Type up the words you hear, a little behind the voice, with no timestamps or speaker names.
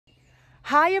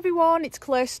Hi everyone, it's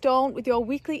Claire Stone with your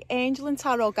weekly Angel and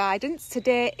Tarot guidance.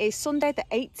 Today is Sunday the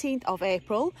 18th of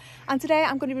April and today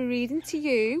I'm going to be reading to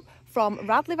you from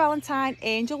Radleigh Valentine,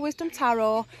 Angel Wisdom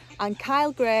Tarot, and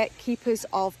Kyle Gray, Keepers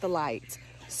of the Light.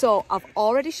 So I've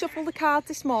already shuffled the cards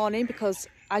this morning because,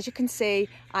 as you can see,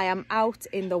 I am out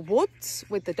in the woods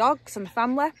with the dogs and the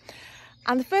family.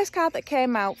 And the first card that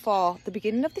came out for the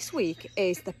beginning of this week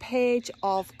is the Page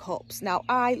of Cups. Now,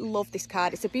 I love this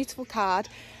card. It's a beautiful card.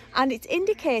 And it's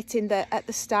indicating that at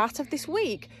the start of this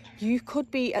week, you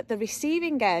could be at the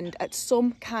receiving end at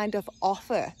some kind of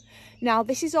offer. Now,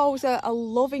 this is always a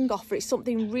loving offer. It's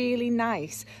something really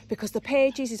nice because the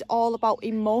Pages is all about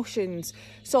emotions.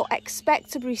 So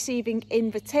expect to be receiving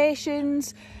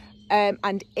invitations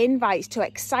and invites to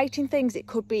exciting things. It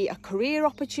could be a career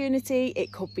opportunity,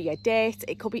 it could be a date,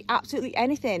 it could be absolutely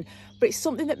anything. But it's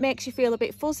something that makes you feel a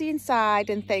bit fuzzy inside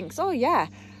and thinks, oh yeah,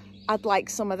 I'd like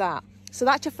some of that. So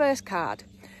that's your first card.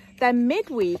 Then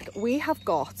midweek, we have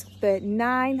got the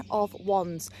Nine of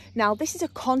Wands. Now, this is a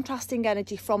contrasting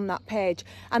energy from that page.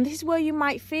 And this is where you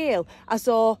might feel as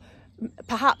though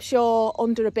perhaps you're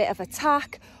under a bit of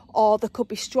attack or there could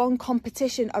be strong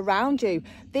competition around you.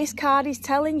 This card is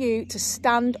telling you to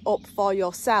stand up for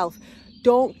yourself.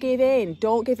 Don't give in.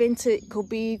 Don't give in to, it could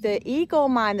be the ego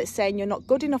mind that's saying you're not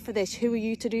good enough for this. Who are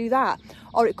you to do that?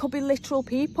 Or it could be literal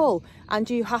people and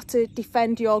you have to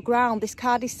defend your ground. This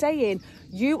card is saying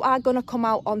you are going to come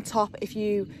out on top if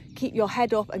you keep your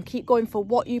head up and keep going for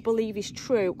what you believe is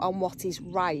true and what is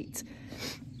right.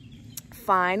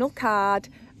 Final card,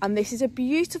 and this is a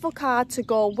beautiful card to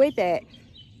go with it,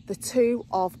 the Two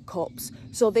of Cups.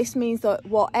 So this means that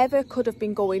whatever could have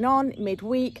been going on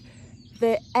midweek,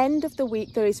 the end of the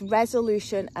week, there is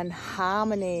resolution and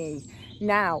harmony.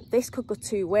 Now, this could go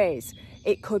two ways.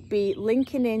 It could be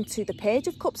linking into the Page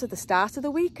of Cups at the start of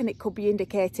the week, and it could be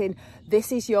indicating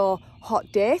this is your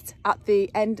hot date at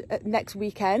the end next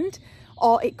weekend.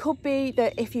 Or it could be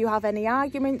that if you have any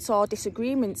arguments or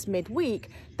disagreements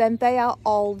midweek, then they are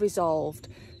all resolved.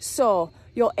 So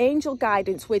your angel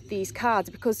guidance with these cards,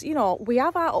 because, you know, we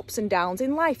have our ups and downs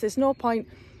in life. There's no point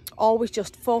always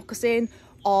just focusing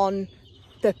on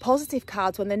the positive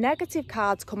cards. When the negative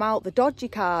cards come out, the dodgy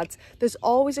cards, there's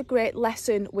always a great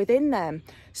lesson within them.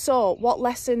 So what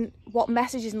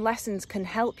messages and lessons can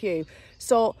help you?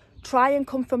 So try and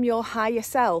come from your higher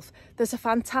self. There's a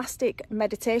fantastic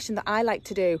meditation that I like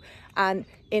to do, and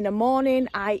in the morning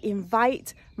I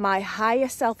invite my higher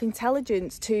self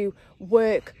intelligence to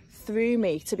work through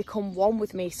me, to become one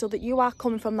with me, so that you are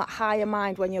coming from that higher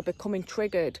mind when you're becoming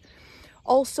triggered.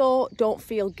 Also, don't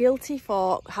feel guilty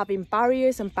for having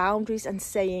barriers and boundaries and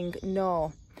saying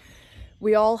no.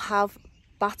 We all have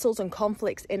battles and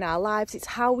conflicts in our lives. It's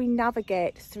how we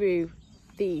navigate through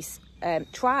these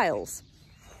trials.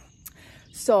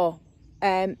 So,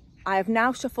 I have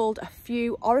now shuffled a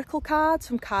few oracle cards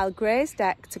from Kyle Gray's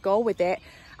deck to go with it.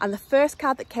 And the first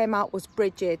card that came out was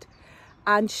Bridget.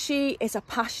 And she is a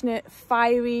passionate,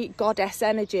 fiery goddess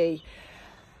energy.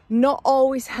 Not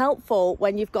always helpful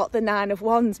when you've got the Nine of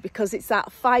Wands, because it's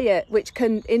that fire which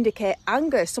can indicate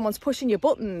anger. Someone's pushing your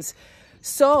buttons.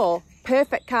 So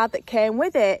perfect card that came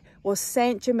with it was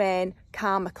Saint Germain,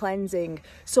 Karma Cleansing.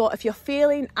 So if you're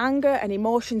feeling anger and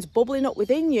emotions bubbling up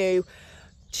within you,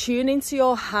 tune into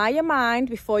your higher mind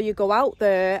before you go out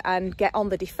there and get on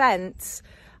the defense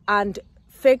and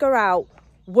figure out,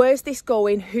 where's this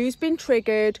going? Who's been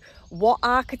triggered? What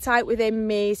archetype within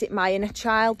me? Is it my inner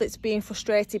child that's being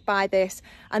frustrated by this?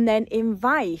 And then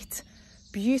invite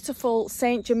beautiful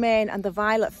Saint Germain and the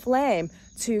violet flame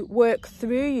to work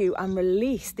through you and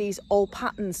release these old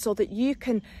patterns so that you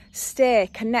can stay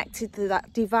connected to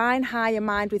that divine higher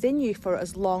mind within you for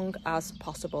as long as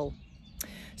possible.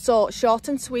 So short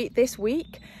and sweet this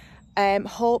week.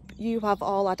 Hope you have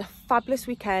all had a fabulous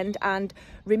weekend, and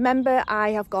remember, I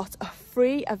have got a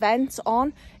free event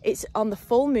on. It's on the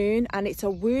full moon and it's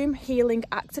a womb healing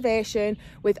activation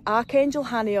with Archangel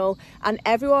Haniel, and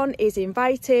everyone is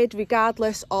invited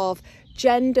regardless of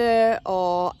gender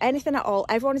or anything at all.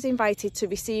 Everyone is invited to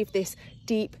receive this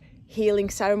deep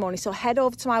healing ceremony. So head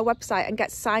over to my website and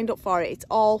get signed up for it. It's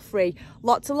all free.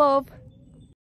 Lots of love.